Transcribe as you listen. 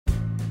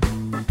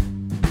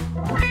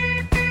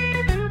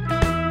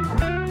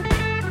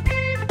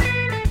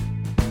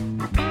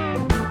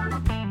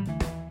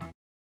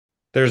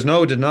There's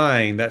no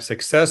denying that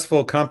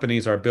successful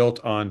companies are built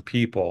on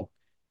people.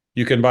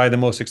 You can buy the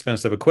most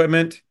expensive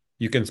equipment.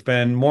 You can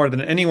spend more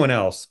than anyone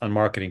else on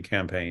marketing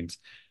campaigns.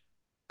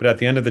 But at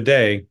the end of the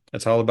day,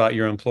 it's all about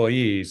your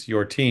employees,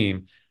 your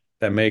team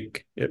that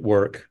make it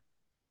work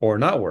or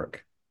not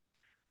work.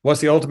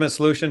 What's the ultimate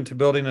solution to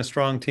building a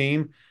strong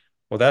team?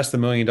 Well, that's the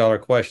million-dollar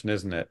question,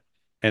 isn't it?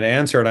 And to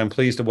answer it, I'm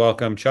pleased to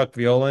welcome Chuck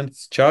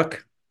Violence.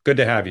 Chuck, good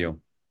to have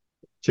you.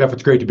 Jeff,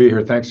 it's great to be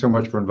here. Thanks so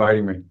much for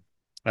inviting me.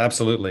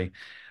 Absolutely.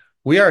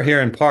 We are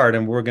here in part,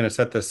 and we're going to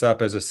set this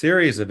up as a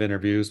series of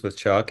interviews with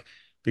Chuck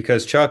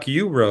because, Chuck,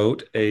 you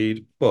wrote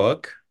a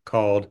book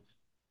called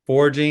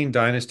Forging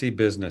Dynasty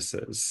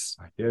Businesses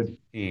I did.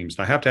 Teams.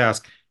 And I have to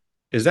ask,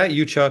 is that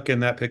you, Chuck,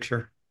 in that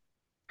picture?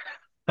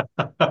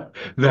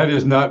 That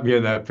is not me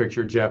in that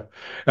picture, Jeff.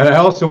 And I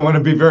also want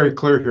to be very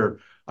clear here.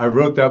 I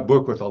wrote that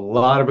book with a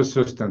lot of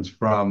assistance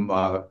from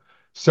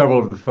several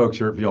of the folks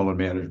here at Viola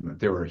Management.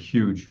 They were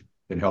huge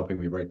in helping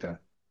me write that.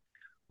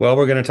 Well,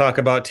 we're going to talk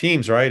about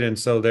teams, right? And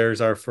so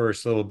there's our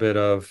first little bit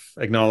of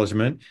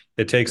acknowledgement.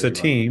 It takes a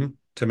Exactly right. team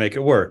to make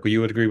it work. Well,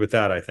 you would agree with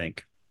that, I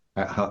think.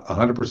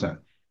 100%.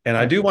 And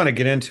I do want to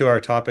get into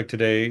our topic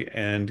today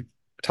and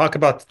talk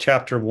about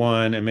chapter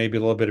one and maybe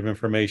a little bit of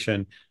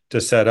information to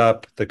set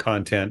up the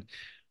content.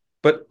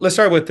 But let's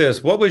start with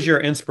this. What was your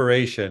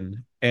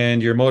inspiration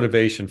and your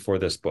motivation for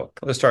this book?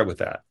 Let's start with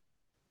that.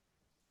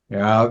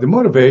 Yeah, the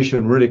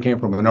motivation really came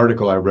from an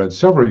article I read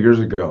several years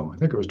ago. I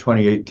think it was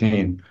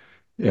 2018,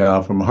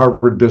 yeah, from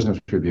Harvard Business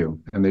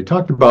Review. And they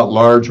talked about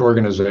large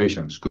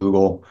organizations,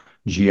 Google,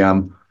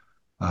 GM,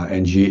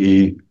 and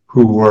GE,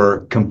 who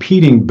were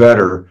competing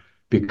better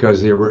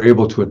because they were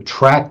able to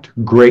attract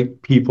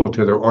great people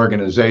to their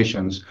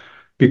organizations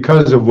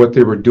because of what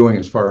they were doing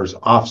as far as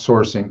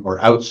offsourcing or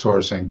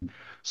outsourcing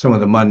some of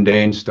the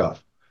mundane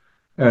stuff.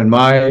 And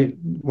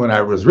when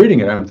I was reading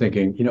it, I'm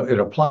thinking, it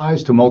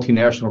applies to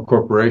multinational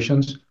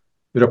corporations,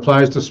 it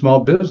applies to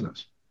small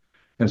business.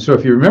 And so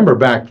if you remember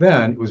back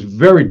then, it was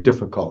very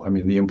difficult. I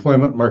mean, the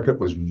employment market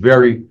was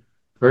very,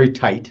 very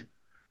tight.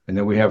 And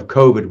then we have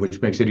COVID,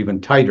 which makes it even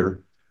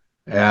tighter.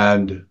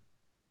 And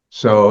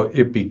so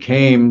it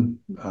became,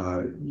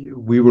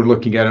 we were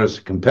looking at it as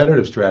a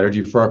competitive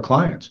strategy for our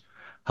clients.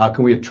 How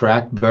can we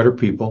attract better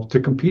people to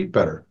compete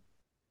better?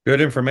 Good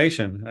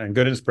information and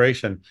good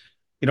inspiration.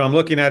 I'm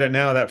looking at it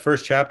now. That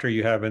first chapter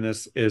you have in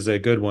this is a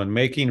good one,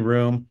 making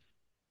room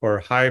for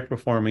high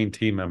performing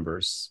team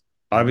members.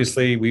 Mhm.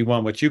 Obviously, we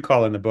want what you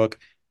call in the book,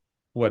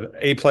 what,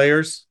 A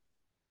players,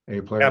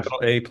 A players. capital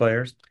A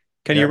players.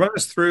 Can you Yeah. run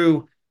us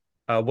through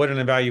what an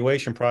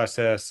evaluation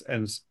process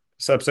and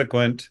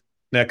subsequent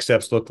next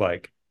steps look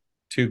like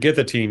to get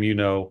the team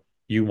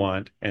you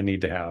want and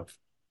need to have?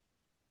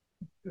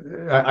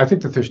 I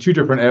think that there's two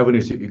different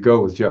avenues that you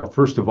go with, Jeff.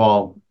 First of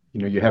all,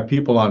 you have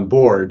people on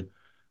board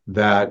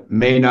that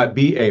may not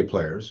be A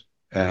players,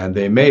 and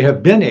they may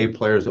have been A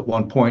players at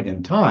one point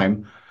in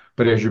time,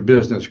 but as your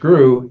business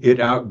grew,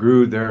 it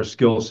outgrew their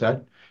skill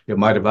set. It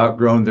might have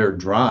outgrown their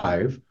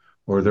drive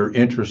or their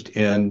interest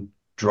in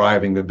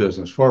driving the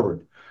business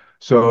forward.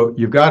 So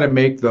you've got to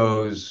make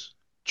those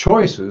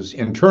choices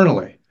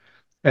internally.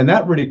 And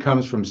that really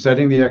comes from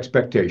setting the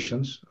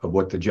expectations of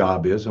what the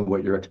job is and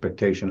what your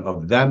expectation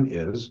of them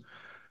is,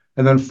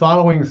 and then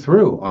following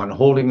through on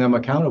holding them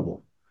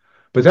accountable.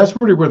 But that's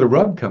really where the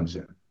rub comes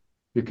in,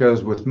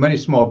 because with many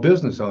small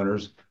business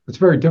owners, it's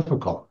very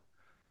difficult.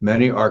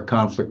 Many are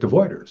conflict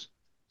avoiders.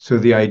 So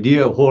the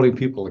idea of holding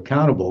people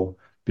accountable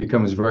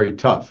becomes very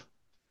tough,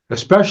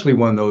 especially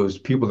when those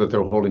people that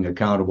they're holding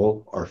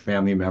accountable are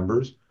family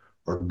members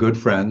or good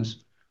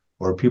friends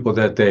or people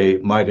that they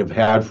might have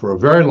had for a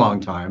very long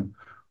time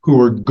who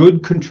were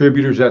good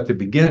contributors at the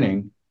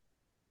beginning,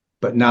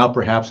 but now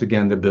perhaps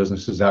again the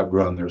business has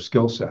outgrown their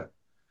skill set.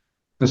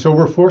 And so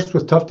we're forced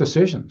with tough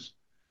decisions.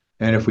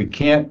 And if we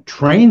can't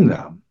train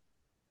them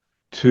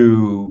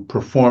to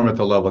perform at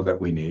the level that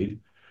we need,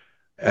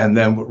 and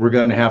then we're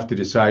going to have to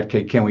decide,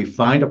 okay, can we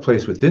find a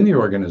place within the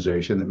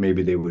organization that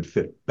maybe they would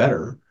fit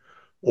better?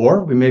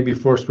 Or we may be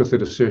forced with the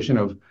decision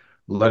of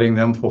letting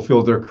them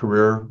fulfill their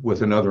career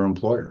with another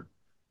employer.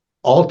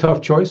 All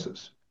tough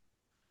choices.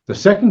 The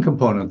second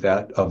component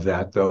of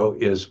that, though,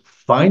 is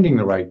finding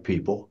the right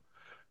people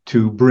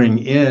to bring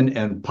in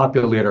and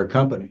populate our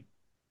company.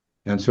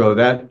 And so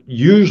that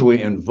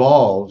usually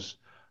involves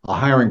a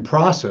hiring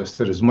process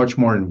that is much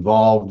more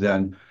involved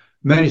than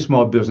many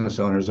small business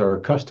owners are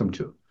accustomed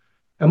to.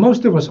 And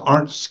most of us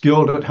aren't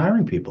skilled at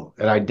hiring people,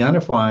 at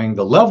identifying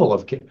the level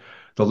of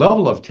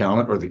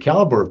talent or the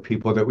caliber of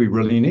people that we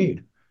really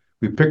need.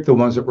 We pick the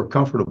ones that we're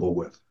comfortable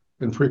with,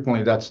 and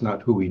frequently that's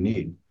not who we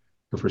need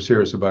if we're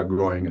serious about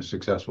growing a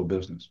successful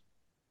business.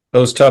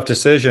 Those tough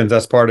decisions,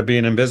 that's part of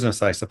being in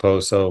business, I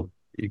suppose. So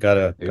you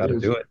gotta It gotta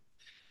is. do it.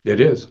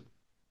 It is.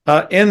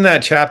 In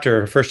that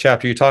chapter, first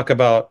chapter, you talk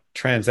about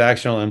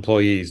transactional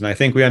employees, and I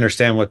think we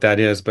understand what that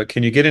is. But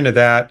can you get into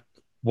that?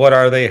 What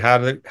are they? How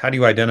do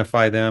you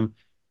identify them?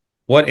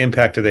 What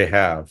impact do they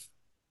have?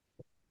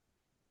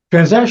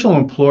 Transactional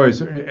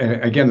employees,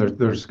 again,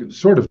 there's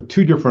sort of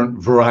two different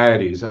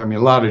varieties. I mean,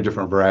 a lot of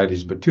different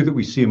varieties, but two that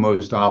we see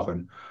most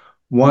often.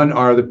 One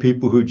are the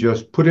people who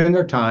just put in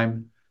their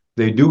time,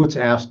 they do what's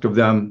asked of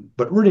them,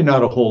 but really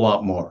not a whole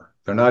lot more.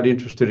 They're not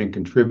interested in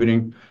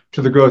contributing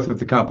to the growth of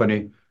the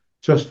company,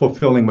 just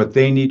fulfilling what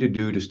they need to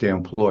do to stay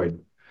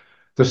employed.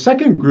 The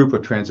second group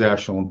of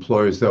transactional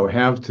employees, though,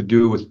 have to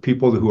do with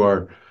people who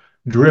are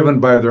driven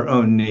by their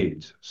own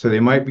needs. So they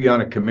might be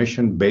on a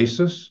commission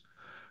basis,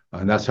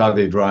 and that's how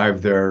they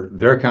drive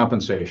their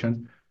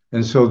compensation.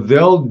 And so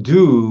they'll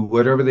do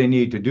whatever they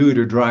need to do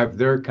to drive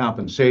their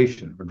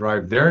compensation or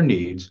drive their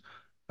needs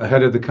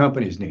ahead of the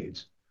company's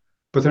needs.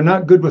 But they're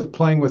not good with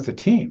playing with the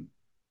team.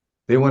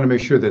 They want to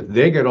make sure that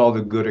they get all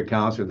the good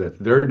accounts or that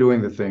they're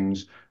doing the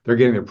things, they're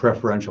getting the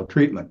preferential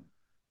treatment.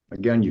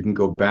 Again, you can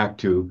go back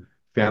to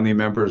family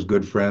members,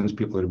 good friends,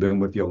 people that have been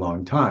with you a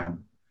long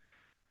time.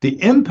 The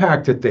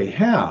impact that they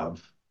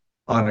have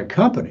on a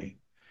company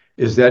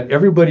is that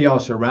everybody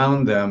else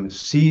around them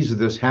sees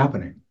this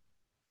happening.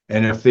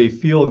 And if they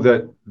feel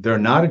that they're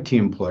not a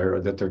team player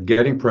or that they're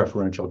getting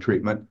preferential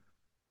treatment,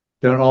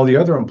 then all the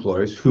other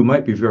employees who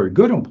might be very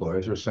good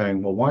employees are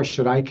saying, well, why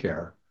should I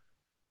care?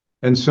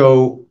 And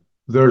so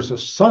there's a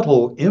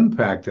subtle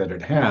impact that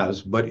it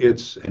has, but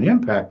it's an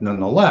impact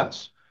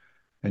nonetheless.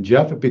 And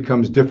Jeff, it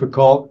becomes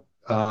difficult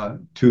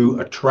to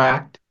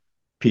attract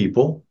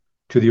people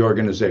to the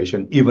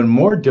organization, even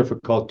more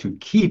difficult to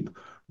keep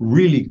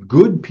really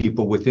good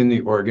people within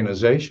the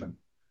organization.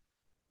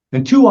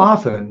 And too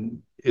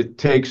often, it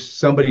takes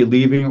somebody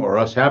leaving or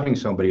us having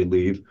somebody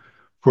leave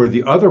for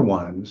the other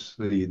ones,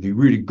 the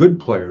really good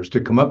players,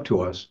 to come up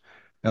to us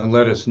and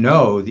let us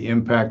know the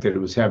impact that it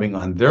was having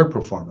on their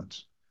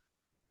performance.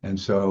 And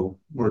so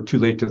we're too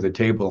late to the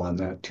table on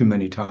that too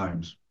many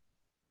times.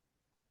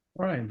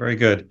 All right, very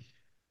good.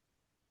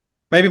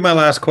 Maybe my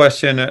last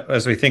question,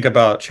 as we think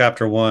about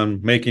chapter one,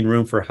 making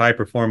room for high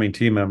performing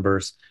team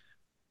members,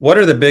 what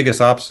are the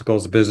biggest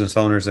obstacles business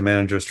owners and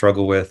managers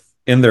struggle with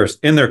in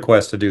their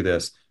quest to do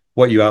this?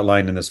 What you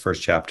outlined in this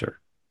first chapter.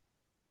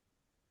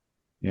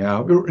 Yeah,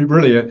 it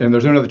really, and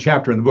there's another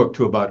chapter in the book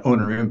too about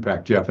owner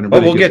impact, Jeff, and it Oh,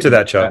 really we'll gets get to into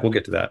that, Chuck. that. We'll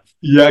get to that.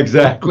 Yeah,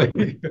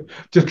 exactly.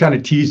 Just kind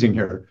of teasing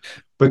here,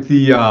 but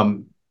it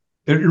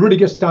really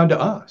gets down to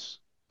us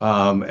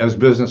as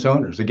business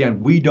owners. Again,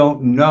 we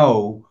don't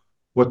know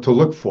what to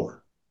look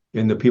for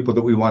in the people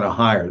that we want to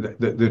hire,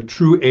 the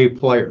true A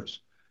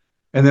players.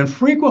 And then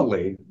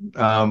frequently,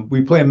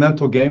 we play a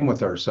mental game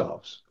with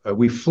ourselves.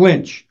 We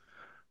flinch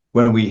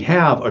when we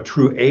have a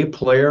true A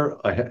player,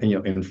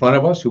 in front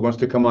of us who wants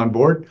to come on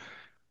board.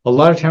 A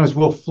lot of times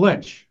we'll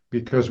flinch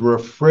because we're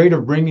afraid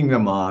of bringing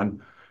them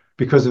on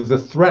because of the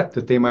threat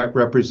that they might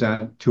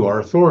represent to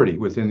our authority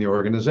within the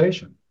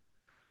organization,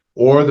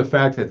 or the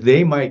fact that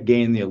they might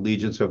gain the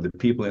allegiance of the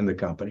people in the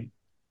company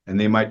and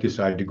they might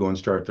decide to go and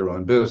start their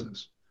own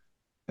business.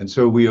 And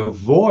so we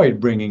avoid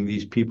bringing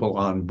these people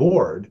on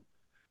board.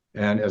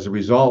 And as a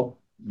result,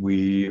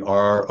 we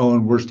are our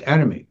own worst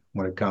enemy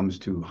when it comes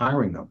to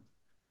hiring them.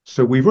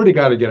 So we've really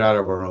got to get out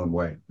of our own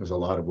way, is a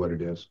lot of what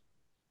it is.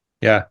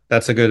 Yeah,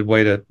 that's a good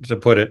way to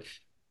put it.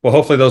 Well,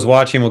 hopefully those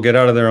watching will get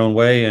out of their own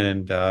way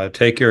and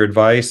take your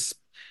advice.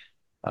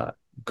 Uh,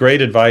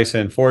 Great advice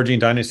in forging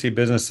dynasty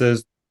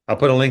businesses. I'll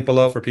put a link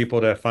below for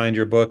people to find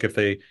your book if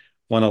they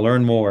want to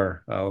learn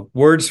more.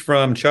 Words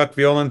from Chuck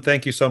Violand.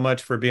 Thank you so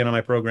much for being on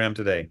my program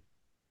today.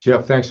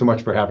 Jeff, thanks so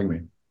much for having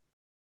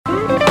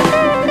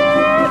me.